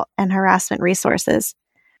assault and harassment resources.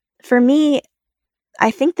 For me, I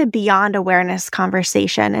think the beyond awareness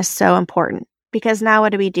conversation is so important, because now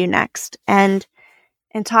what do we do next? And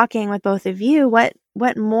in talking with both of you,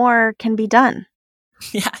 what more can be done?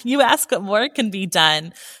 Yeah, you ask what more can be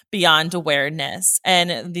done beyond awareness.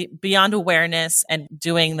 And the beyond awareness and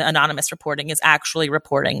doing the anonymous reporting is actually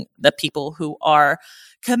reporting the people who are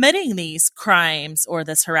committing these crimes or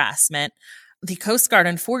this harassment. The Coast Guard,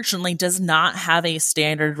 unfortunately, does not have a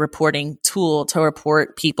standard reporting tool to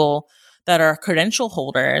report people that are credential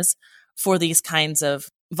holders for these kinds of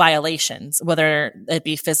violations, whether it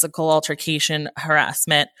be physical altercation,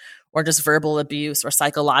 harassment, or just verbal abuse or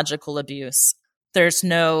psychological abuse. There's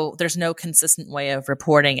no consistent way of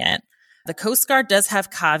reporting it. The Coast Guard does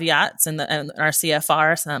have caveats in our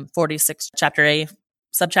CFR, 46 Chapter A,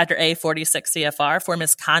 Subchapter A, 46 CFR for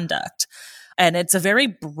misconduct. And it's a very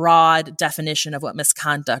broad definition of what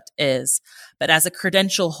misconduct is. But as a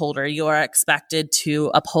credential holder, you are expected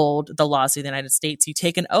to uphold the laws of the United States. You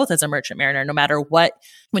take an oath as a merchant mariner, no matter what.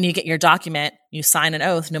 When you get your document, you sign an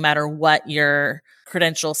oath, no matter what your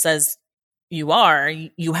credential says you are,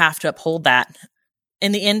 you have to uphold that.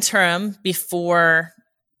 In the interim, before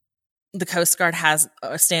the Coast Guard has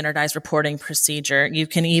a standardized reporting procedure, you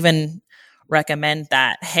can even recommend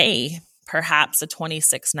that, hey, perhaps a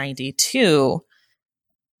 2692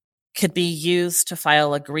 could be used to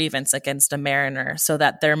file a grievance against a mariner so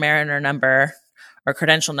that their mariner number or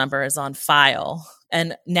credential number is on file.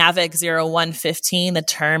 And NAVIC 0115, the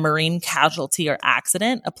term marine casualty or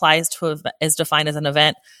accident, is defined as an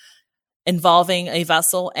event involving a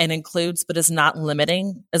vessel and includes, but is not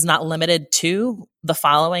limited to the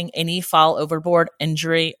following: any fall overboard,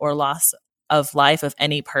 injury, or loss of life of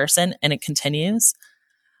any person. And it continues.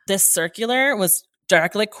 This circular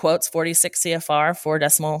directly quotes 46 CFR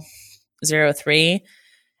 4.03.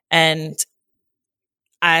 And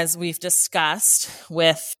as we've discussed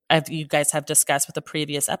you guys have discussed with the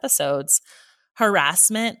previous episodes,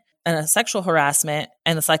 harassment and sexual harassment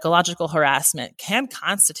and the psychological harassment can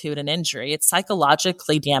constitute an injury. It's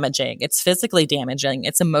psychologically damaging. It's physically damaging.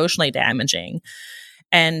 It's emotionally damaging.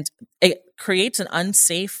 And it creates an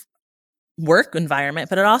unsafe work environment,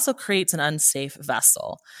 but it also creates an unsafe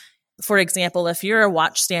vessel. For example, if you're a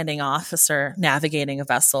watch-standing officer navigating a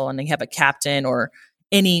vessel and you have a captain or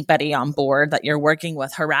anybody on board that you're working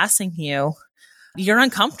with harassing you, you're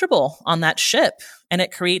uncomfortable on that ship. And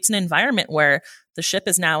it creates an environment where the ship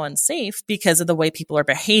is now unsafe because of the way people are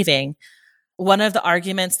behaving. One of the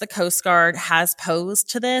arguments the Coast Guard has posed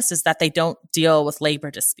to this is that they don't deal with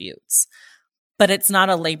labor disputes. But it's not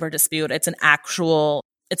a labor dispute. It's an actual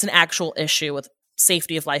issue with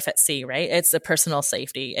safety of life at sea, right? It's a personal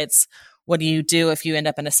safety. It's what do you do if you end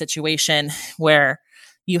up in a situation where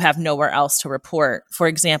you have nowhere else to report? For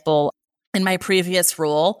example, in my previous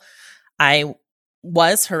role, I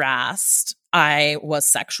was harassed. I was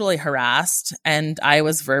sexually harassed and I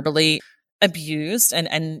was verbally abused.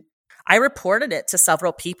 And I reported it to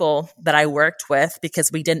several people that I worked with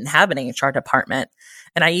because we didn't have an HR department.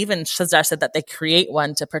 And I even suggested that they create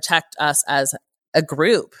one to protect us as a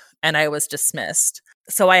group. And I was dismissed.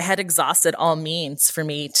 So I had exhausted all means for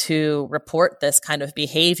me to report this kind of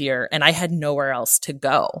behavior, and I had nowhere else to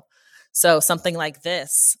go. So something like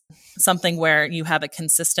this, something where you have a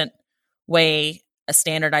consistent way, a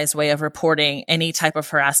standardized way of reporting any type of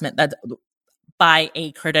harassment that by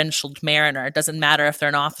a credentialed mariner, it doesn't matter if they're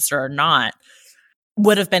an officer or not,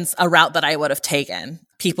 would have been a route that I would have taken.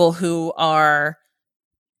 People who are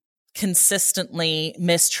consistently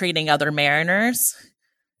mistreating other mariners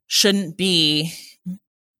shouldn't be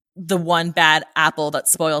the one bad apple that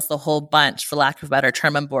spoils the whole bunch, for lack of a better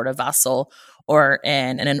term, on board a vessel or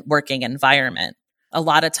in a working environment. A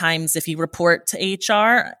lot of times, if you report to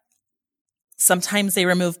HR, sometimes they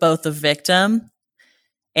remove both the victim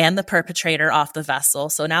and the perpetrator off the vessel.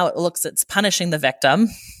 So now it's punishing the victim.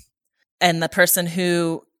 And the person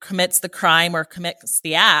who commits the crime or commits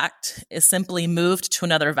the act is simply moved to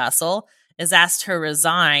another vessel, is asked to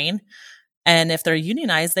resign. And if they're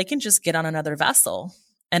unionized, they can just get on another vessel.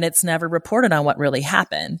 And it's never reported on what really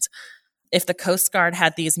happened. If the Coast Guard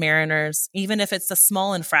had these mariners, even if it's a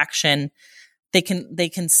small infraction, they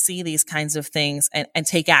can see these kinds of things and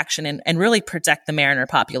take action and really protect the mariner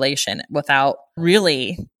population without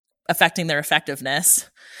really affecting their effectiveness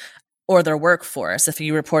or their workforce if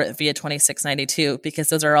you report it via 2692, because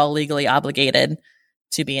those are all legally obligated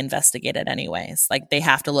to be investigated anyways. Like, they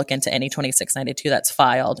have to look into any 2692 that's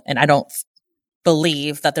filed. And I don't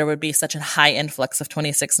believe that there would be such a high influx of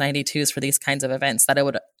 2692s for these kinds of events that it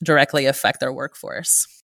would directly affect their workforce.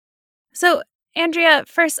 So, Andrea,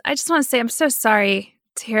 first, I just want to say I'm so sorry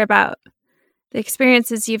to hear about the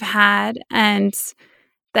experiences you've had and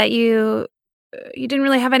that you didn't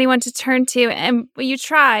really have anyone to turn to, and you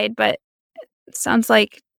tried, but it sounds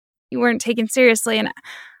like you weren't taken seriously. And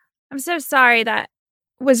I'm so sorry that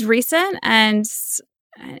was recent, and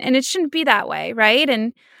it shouldn't be that way, right?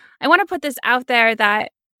 And I want to put this out there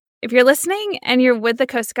that if you're listening and you're with the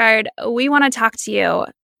Coast Guard, we want to talk to you.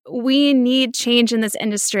 We need change in this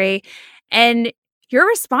industry, and you're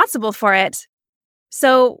responsible for it.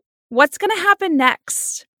 So what's going to happen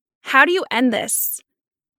next? How do you end this?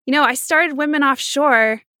 You know, I started Women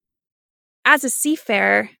Offshore as a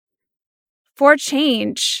seafarer for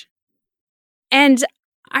change, and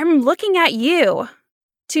I'm looking at you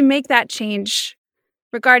to make that change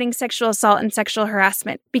regarding sexual assault and sexual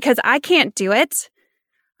harassment, because I can't do it.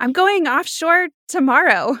 I'm going offshore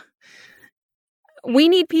tomorrow. We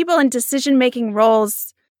need people in decision-making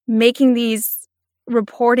roles making these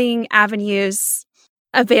reporting avenues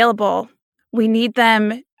available. We need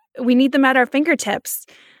them at our fingertips.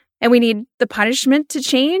 And we need the punishment to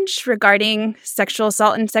change regarding sexual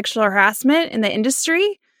assault and sexual harassment in the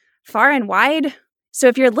industry, far and wide. So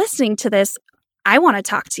if you're listening to this, I want to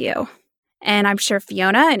talk to you. And I'm sure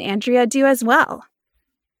Fiona and Andrea do as well.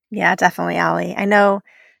 Yeah, definitely, Allie. I know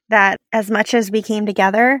that as much as we came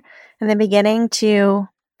together in the beginning to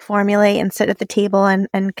formulate and sit at the table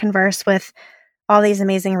and converse with all these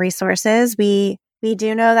amazing resources, we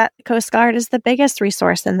do know that Coast Guard is the biggest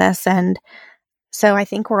resource in this. And so I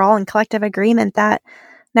think we're all in collective agreement that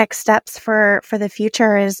next steps for the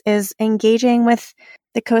future is engaging with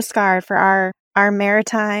the Coast Guard for our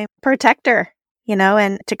maritime protector,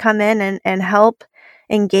 and to come in and help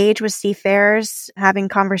engage with seafarers, having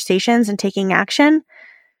conversations and taking action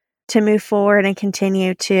to move forward and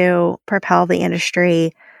continue to propel the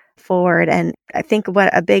industry forward. And I think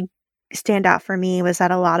what a big standout for me was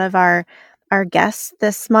that a lot of our guests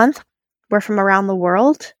this month were from around the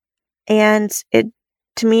world. And it,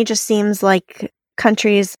 to me, just seems like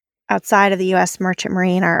countries outside of the U.S. Merchant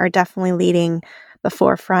Marine are definitely leading the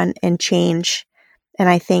forefront in change. And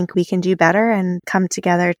I think we can do better and come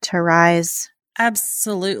together to rise.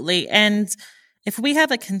 Absolutely. And if we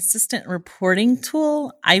have a consistent reporting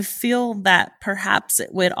tool, I feel that perhaps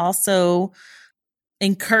it would also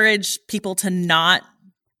encourage people to not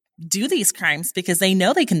do these crimes because they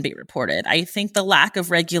know they can be reported. I think the lack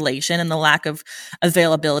of regulation and the lack of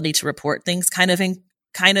availability to report things kind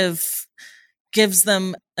of gives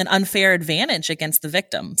them an unfair advantage against the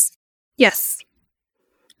victims. Yes.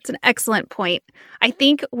 It's an excellent point. I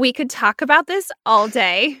think we could talk about this all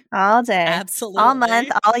day. All day. Absolutely. All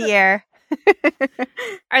month, all year.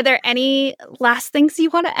 Are there any last things you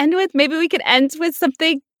want to end with? Maybe we could end with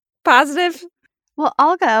something positive. Well,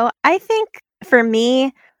 I'll go. I think for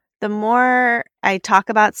me, the more I talk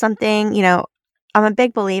about something, I'm a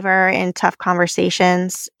big believer in tough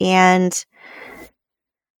conversations, and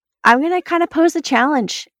I'm going to kind of pose a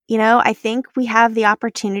challenge. I think we have the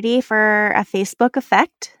opportunity for a Facebook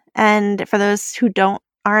effect. And for those who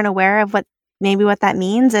aren't aware of what that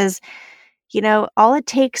means is, all it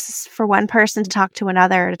takes for one person to talk to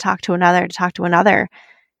another, to talk to another, to talk to another,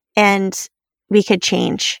 and we could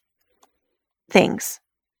change things.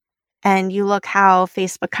 And you look how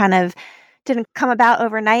Facebook kind of didn't come about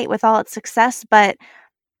overnight with all its success, but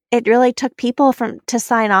it really took people to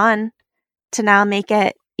sign on to now make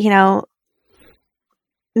it,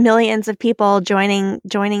 millions of people joining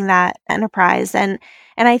that enterprise. And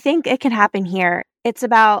I think it can happen here. It's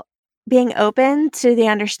about being open to the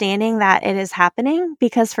understanding that it is happening,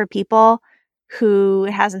 because for people who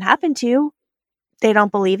it hasn't happened to, they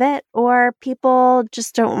don't believe it, or people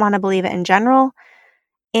just don't want to believe it in general.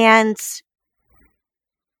 And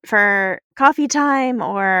for coffee time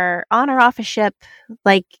or on or off a ship,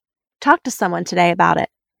 talk to someone today about it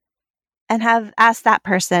and ask that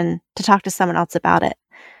person to talk to someone else about it,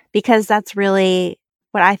 because that's really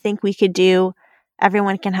what I think we could do.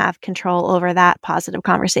 Everyone can have control over that positive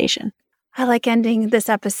conversation. I like ending this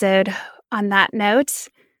episode on that note.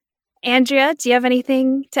 Andrea, do you have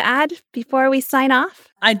anything to add before we sign off?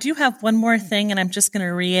 I do have one more thing, and I'm just going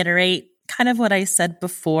to reiterate kind of what I said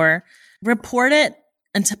before. Report it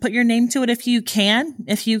and to put your name to it if you can.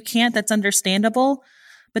 If you can't, that's understandable.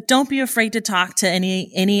 But don't be afraid to talk to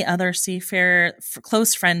any other seafarer,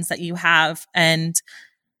 close friends that you have, and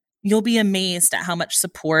you'll be amazed at how much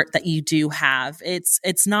support that you do have.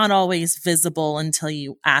 It's not always visible until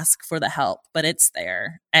you ask for the help, but it's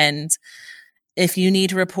there. And if you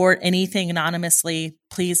need to report anything anonymously,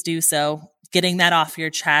 please do so. Getting that off your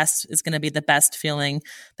chest is going to be the best feeling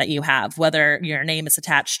that you have, whether your name is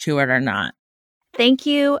attached to it or not. Thank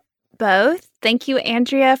you both. Thank you,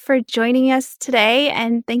 Andrea, for joining us today.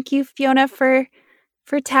 And thank you, Fiona, for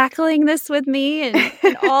tackling this with me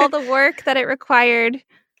and all the work that it required.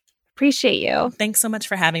 Appreciate you. Thanks so much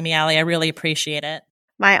for having me, Allie. I really appreciate it.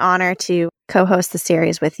 My honor to co-host the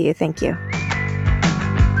series with you. Thank you.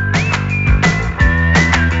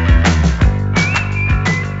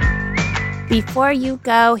 Before you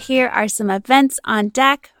go, here are some events on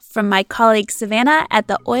deck from my colleague Savannah at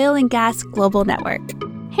the Oil and Gas Global Network.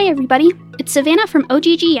 Hey everybody, it's Savannah from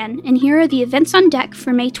OGGN, and here are the events on deck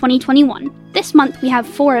for May 2021. This month we have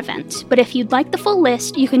 4 events, but if you'd like the full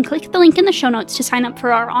list, you can click the link in the show notes to sign up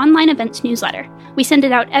for our online events newsletter. We send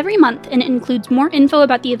it out every month, and it includes more info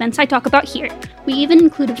about the events I talk about here. We even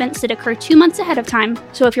include events that occur 2 months ahead of time,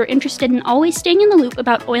 so if you're interested in always staying in the loop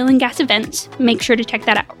about oil and gas events, make sure to check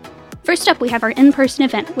that out. First up, we have our in-person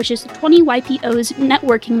event, which is the 20YPO's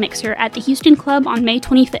Networking Mixer at the Houston Club on May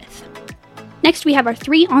 25th. Next, we have our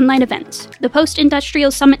 3 online events, the Post-Industrial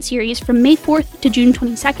Summit Series from May 4th to June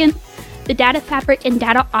 22nd, the Data Fabric and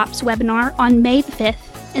Data Ops webinar on May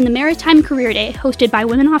 5th, and the Maritime Career Day hosted by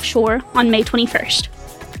Women Offshore on May 21st.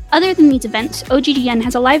 Other than these events, OGGN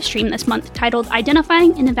has a live stream this month titled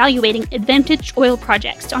Identifying and Evaluating Advantaged Oil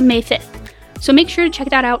Projects on May 5th. So make sure to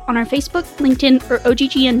check that out on our Facebook, LinkedIn, or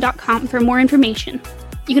OGGN.com for more information.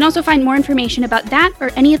 You can also find more information about that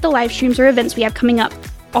or any of the live streams or events we have coming up,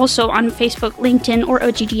 also on Facebook, LinkedIn, or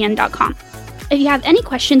OGGN.com. If you have any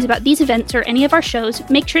questions about these events or any of our shows,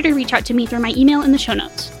 make sure to reach out to me through my email in the show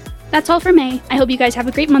notes. That's all for May. I hope you guys have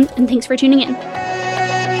a great month, and thanks for tuning in.